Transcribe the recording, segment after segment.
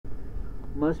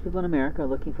Most people in America are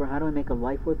looking for, how do I make a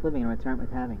life worth living and retirement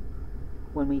worth having?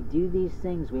 When we do these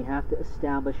things, we have to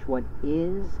establish what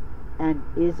is and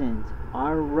isn't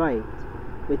our right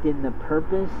within the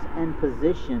purpose and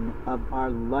position of our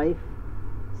life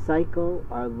cycle,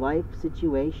 our life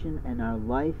situation, and our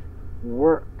life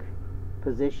work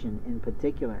position in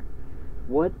particular.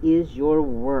 What is your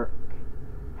work?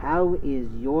 How is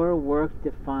your work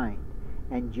defined?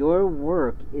 And your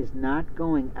work is not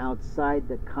going outside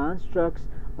the constructs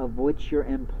of which you're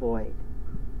employed.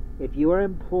 If you are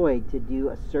employed to do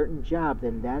a certain job,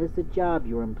 then that is the job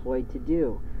you're employed to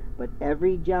do. But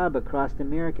every job across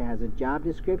America has a job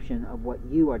description of what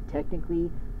you are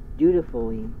technically,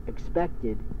 dutifully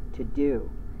expected to do.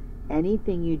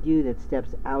 Anything you do that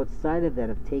steps outside of that,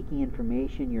 of taking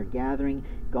information you're gathering,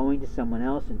 going to someone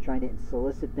else and trying to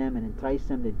solicit them and entice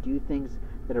them to do things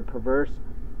that are perverse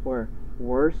or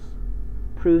worse,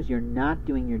 proves you're not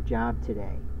doing your job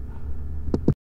today.